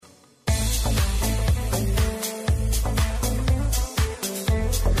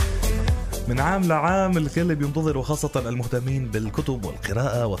من عام لعام الكل بينتظر، وخاصة المهتمين بالكتب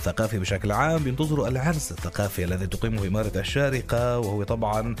والقراءة والثقافة بشكل عام بينتظروا العرس الثقافي الذي تقيمه إمارة الشارقة، وهو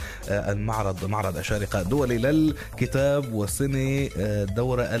طبعا معرض الشارقة الدولي للكتاب، والسنة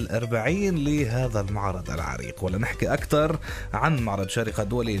الدورة 40 لهذا المعرض العريق. ولنحكي أكثر عن معرض الشارقة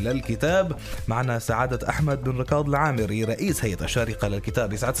الدولي للكتاب معنا سعادة أحمد بن ركاض العامري رئيس هيئة الشارقة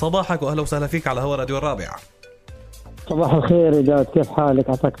للكتاب. يسعد صباحك وأهلا وسهلا فيك على هوا راديو الرابع. صباح الخير إداد، كيف حالك؟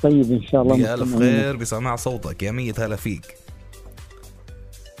 عساك طيب إن شاء الله. يا ألف خير بسماع صوتك، يا مية هلا فيك.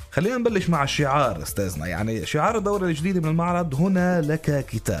 خلينا نبلش مع الشعار أستاذنا، يعني شعار الدورة الجديدة من المعرض هنا لك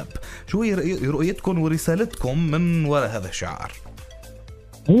كتاب، شو هي رؤيتكم ورسالتكم من وراء هذا الشعار؟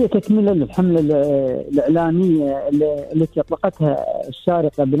 هي تكملة للحملة الإعلامية التي أطلقتها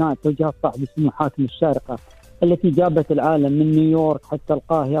الشارقة بناء توجيهات صاحب السمو حاكم الشارقة، التي جابت العالم من نيويورك حتى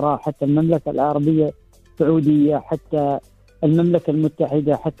القاهرة، حتى المملكة العربية السعودية، حتى المملكة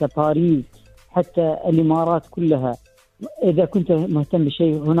المتحدة، حتى باريس، حتى الإمارات كلها. إذا كنت مهتم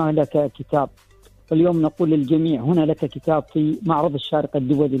بشيء هنا لك كتاب. اليوم نقول للجميع هنا لك كتاب في معرض الشارقة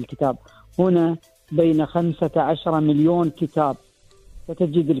الدولي للكتاب. هنا بين 15 مليون كتاب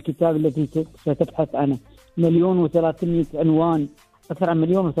ستجد الكتاب الذي ستبحث عنه. 1,300,000 عنوان، أكثر من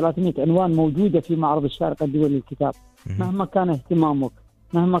 1,300,000 عنوان موجودة في معرض الشارقة الدولي للكتاب. مهما كان اهتمامك،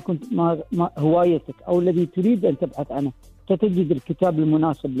 مهما كنت هوايتك أو الذي تريد أن تبحث عنه، ستجد الكتاب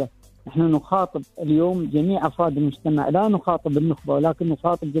المناسب له. نحن نخاطب اليوم جميع أفراد المجتمع، لا نخاطب النخبة ولكن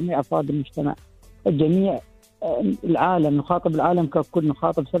نخاطب جميع أفراد المجتمع، جميع العالم، نخاطب العالم ككل،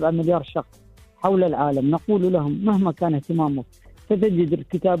 نخاطب 7 مليار شخص حول العالم. نقول لهم مهما كان اهتمامك ستجد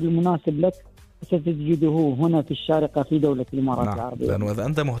الكتاب المناسب لك، ستجده هنا في الشارقة في دولة الإمارات العربية. لأنه إذا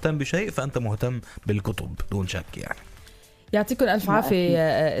أنت مهتم بشيء فأنت مهتم بالكتب دون شك. يعني يعطيكم ألف عافية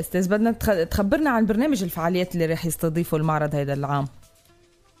أستاذ. بدنا تخبرنا عن برنامج الفعاليات اللي رح يستضيفه المعرض هذا العام.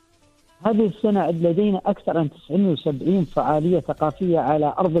 هذه السنة لدينا أكثر من 79 فعالية ثقافية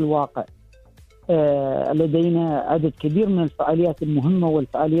على أرض الواقع. لدينا عدد كبير من الفعاليات المهمة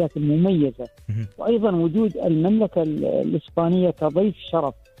والفعاليات المميزة، وأيضا وجود المملكة الإسبانية كضيف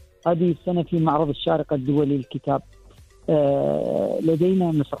شرف هذه السنة في معرض الشارقة الدولي للكتاب.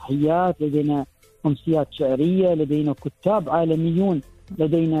 لدينا مسرحيات، لدينا أمسيات شعرية، لدينا كتاب عالميون،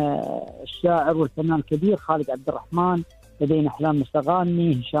 لدينا الشاعر والفنان الكبير خالد عبد الرحمن، لدينا أحلام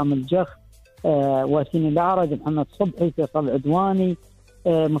السغاني، هشام الجخ، واسين الأعرج، محمد صبحي، فيصل عدواني،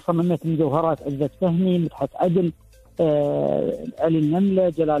 مصممة المجوهرات عزة فهمي، مدحت عدل، علي النملة،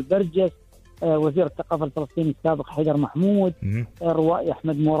 جلال برجس، وزير الثقافة الفلسطيني السابق حيدر محمود، روائي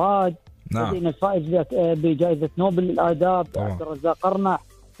أحمد مراد. لدينا الفائز بجائزة نوبل للآداب عبد الرزاق قرنح،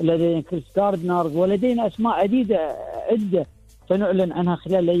 لدينا كريس جاردنر، ولدينا أسماء عدة سنعلن عنها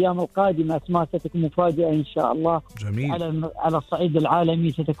خلال الأيام القادمة. أسماء ستكون مفاجئة إن شاء الله. جميل. على الصعيد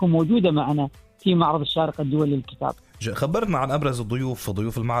العالمي ستكون موجودة معنا في معرض الشارقة الدولي للكتاب. خبرنا عن أبرز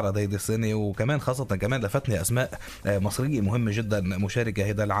ضيوف المعرض هيدي السنة، وكمان خاصة كمان لفتني أسماء مصرية مهمة جدا مشاركة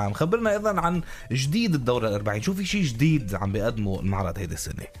هيدا العام. خبرنا أيضا عن جديد الدورة 40، شو في شيء جديد عم بيقدمه المعرض هيدي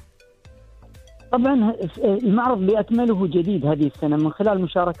السنة؟ طبعا المعرض بأكمله جديد هذه السنة من خلال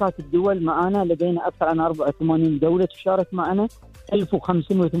مشاركات الدول معنا. لدينا أكثر من 84 دولة تشارك معنا،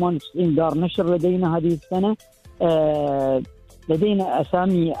 1598 دار نشر لدينا هذه السنة. لدينا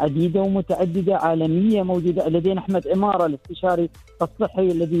أسامي عديدة ومتعددة عالمية موجودة. لدينا أحمد عمارة الاستشاري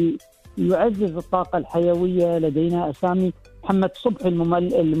الصحي الذي يعزز الطاقة الحيوية. لدينا أسامي محمد صبحي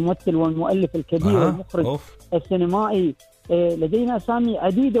الممثل والمؤلف الكبير والمخرج السينمائي. لدينا أسامي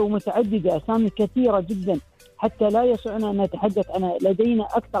عديدة ومتعددة، أسامي كثيرة جدا حتى لا يسعنا أن نتحدث عنها. لدينا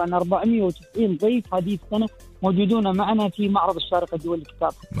أكثر من 490 ضيف هذه السنة موجودون معنا في معرض الشارقة الدولي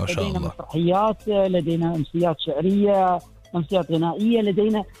للكتاب. لدينا مسرحيات، لدينا أمسيات شعرية، أمسيات غنائية.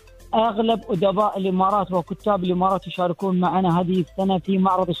 لدينا أغلب أدباء الإمارات وكتاب الإمارات يشاركون معنا هذه السنة في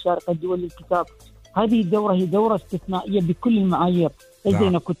معرض الشارقة الدولي للكتاب. هذه الدورة هي دورة استثنائية بكل المعايير.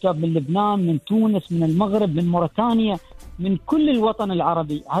 لدينا كتاب من لبنان، من تونس، من المغرب، من موريتانيا، من كل الوطن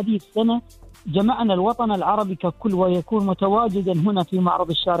العربي. هذه السنة جمعنا الوطن العربي ككل ويكون متواجدا هنا في معرض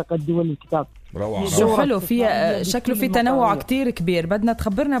الشارقة الدولي للكتاب. شو حلو فيها، شكله في تنوع كتير كبير. بدنا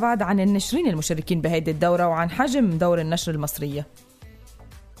تخبرنا بعد عن الناشرين المشاركين بهيدي الدورة وعن حجم دور النشر المصرية.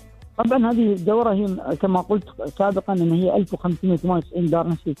 طبعا هذه الدورة هي كما قلت سابقا ان هي 1598 دار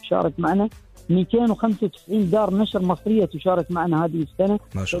نشر تشارك معنا، 295 دار نشر مصرية تشارك معنا هذه السنة.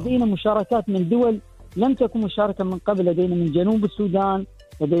 لدينا مشاركات من دول لم تكن مشاركة من قبل. لدينا من جنوب السودان،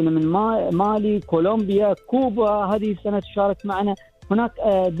 لدينا من مالي، كولومبيا، كوبا هذه السنة تشارك معنا. هناك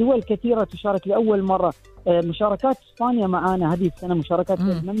دول كثيرة تشارك لأول مرة. مشاركات إسبانيا معنا هذه السنة، مشاركات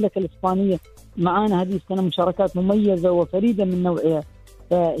المملكة الإسبانية معنا هذه السنة، مشاركات مميزة وفريدة من نوعها.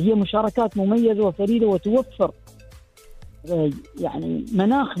 فهي مشاركات مميزة وفريدة وتوفر يعني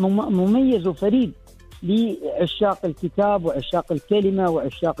مناخ مميز وفريد لعشاق الكتاب وعشاق الكلمة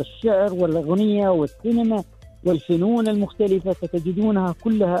وعشاق الشعر والأغنية والسينما والفنون المختلفة، ستجدونها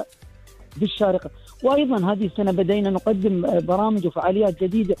كلها بالشارقة. وأيضا هذه السنة بدينا نقدم برامج وفعاليات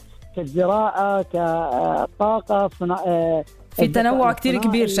جديدة كالزراعة، كطاقة، في تنوع كتير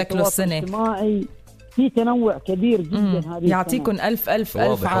كبير شكله السنة، في تنوع كبير جدا. هذه يعطيكم ألف عافية.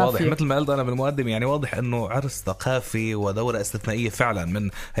 واضح مثل ما قلت أنا بالمقدم، يعني واضح أنه عرس ثقافي ودورة استثنائية فعلا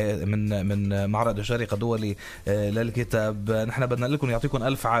من معرض الشارقة الدولي للكتاب. نحن بدنا لكم يعطيكم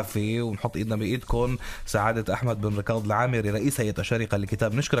ألف عافية ونحط إيدنا بإيدكم. سعادة أحمد بن ركاض العامري رئيس هيئة الشارقة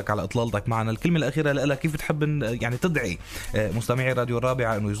للكتاب، نشكرك على إطلالتك معنا. الكلمة الأخيرة لك، كيف تحب يعني تدعي مستمعي راديو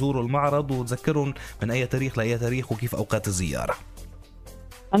الرابعة أنه يزوروا المعرض وتذكرون من أي تاريخ لأي تاريخ وكيف أوقات الزيارة؟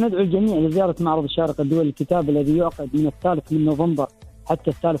 أنا أدعو الجميع لزيارة معرض الشارقة الدولي للكتاب الذي يعقد من 3 نوفمبر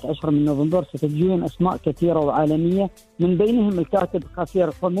حتى 13 نوفمبر. ستجدون أسماء كثيرة وعالمية، من بينهم الكاتب خافير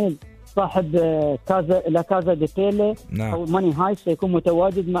قميز صاحب لا كازا دي بيلي أو ماني هاي، سيكون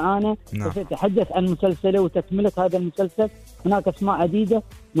متواجد معنا وسيتحدث عن مسلسله وتكملة هذا المسلسل. هناك أسماء عديدة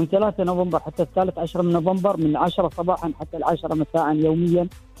من 3 نوفمبر حتى 13 نوفمبر من 10 صباحا حتى 10 مساء يوميا.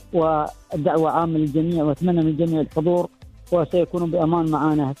 والدعوة عامة للجميع، وأتمنى من الجميع الحضور وسيكونوا بأمان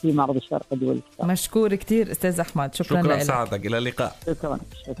معنا في معرض الشارقة الدولي. مشكور كتير أستاذ أحمد، شكرا لك. سعادتك، إلى اللقاء. شكرا.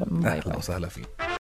 أهلا وسهلا فيك.